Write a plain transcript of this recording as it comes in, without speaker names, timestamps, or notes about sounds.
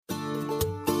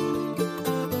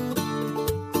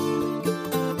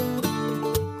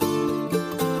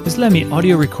Islami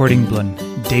audio recording blun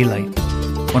Daylight.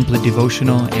 One play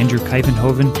devotional Andrew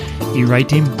Kuyvenhoven,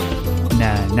 Ritim,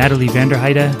 na Natalie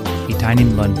Vanderheide,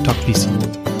 tainim blun tokim.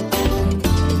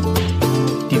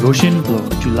 Devotion blo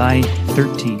July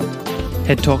 13.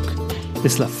 Head talk,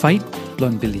 Isla fight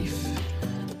blun belief.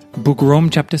 Book Rome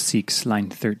chapter 6, line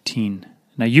 13.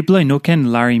 Na Yupela no ken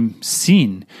larim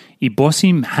sin,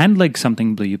 bosim hand like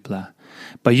something blo Yupela.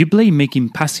 But Yupela mekim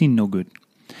pasin nogut.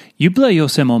 Yupela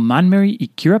olsem manmeri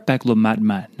kirap lo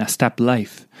matmat na stap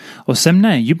life. Olsem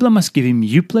na Yupela must givim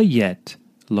Yupela yet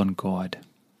lon God.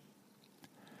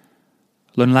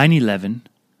 Lon line 11.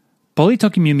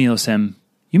 Tokim Yumi olsem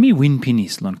Yumi win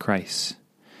pinis lon Krais.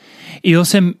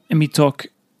 Olsem emi tok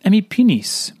emi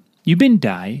pinis. You bin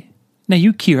die na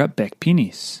you kirap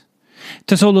pinis.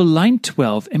 Tasol line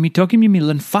 12 emi tokim Yumi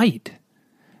lon fight.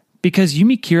 Because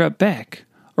Yumi kirap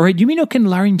orait Yumi no ken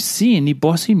larim sin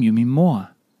bosim Yumi more.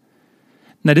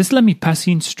 Na Disla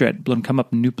pasin stret blon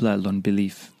kamap nupela lon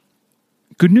belief.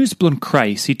 Gutnius blon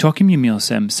Krais tokim Yumi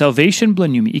olsem salvesen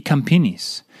blon Yumi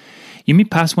pinis. Yumi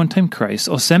pass one time Krais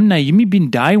olsem na Yumi bin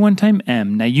die one time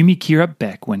na Yumi kirap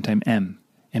one time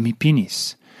emi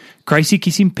pinis. Krais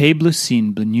kisim pay blus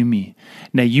sin blon Yumi.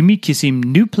 Na Yumi kisim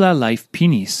nupela life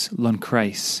pinis lon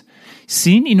Krais.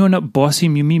 Sin inona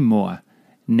bosim Yumi more.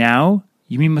 Now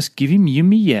Yumi must givim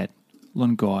Yumi yet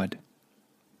lon God.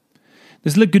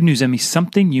 This is good news,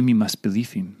 something Yumi must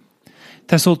believe him.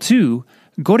 Tasol too,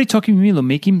 God tokim Yumi lo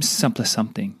mekim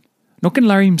something. No can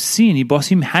larim sin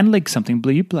bosim hand like something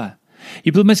blo Yupela.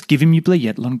 Yupela must give him Yupela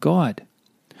yet lon God.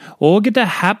 O get a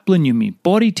hap blon Yumi,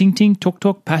 body ting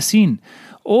tok pasin.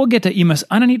 O get a imas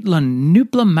ananit lon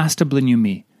nupela master blon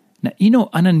Yumi. Na ino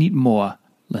ananit more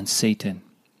lon Satan.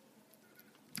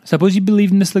 Suppose you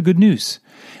believe in this good news.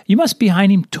 You must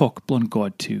behind him talk blon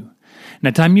God too. Na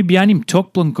time you behind him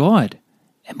talk blon God.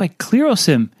 And by clear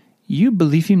olsem, you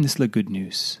believe him this good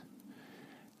news.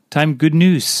 Time good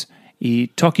news.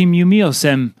 Tokim Yumi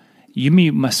olsem,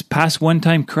 Yumi must pass one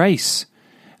time Krais.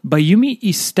 By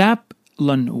Yumi stap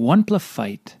lon one pla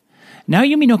fight. Now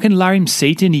Yumi no can larim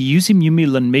Satan use him Yumi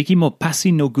lon mekim o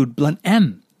pasin nogut blon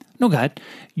Nogut,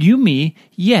 Yumi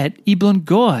yet blon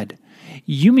God.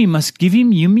 Yumi must give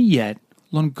him Yumi yet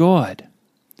lon God.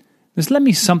 This let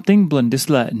me something blon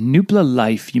disla nupela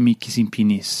life Yumi kisim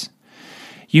pinis.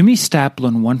 Yumi stap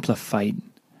lon one pla fight.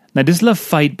 Na disla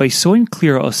fight by so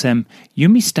clear olsem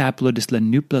Yumi stap lo disla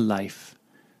nupela life.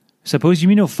 Suppose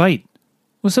Yumi no fight.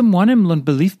 Olsem wanem lon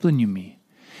belief blon Yumi.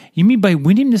 Yumi by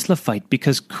winning disla fight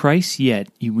because Krais yet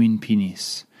win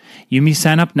pinis. Yumi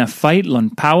san up na fight lon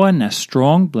power na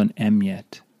strong blon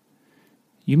yet.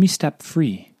 Yumi stap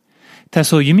free.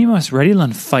 Tasol Yumi must ready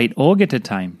lon fight all get a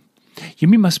time.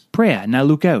 Yumi must pray na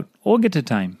look out all get a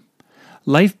time.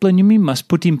 Life blon Yumi must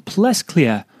put him plus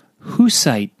clear who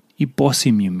sight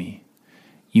bosim Yumi.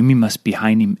 Yumi must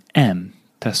behind him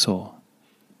Tasol.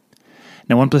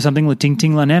 Now one plus something lo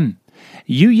ting lan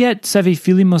You yet save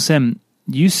feeling olsem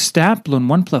you stap lon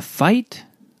one pla fight?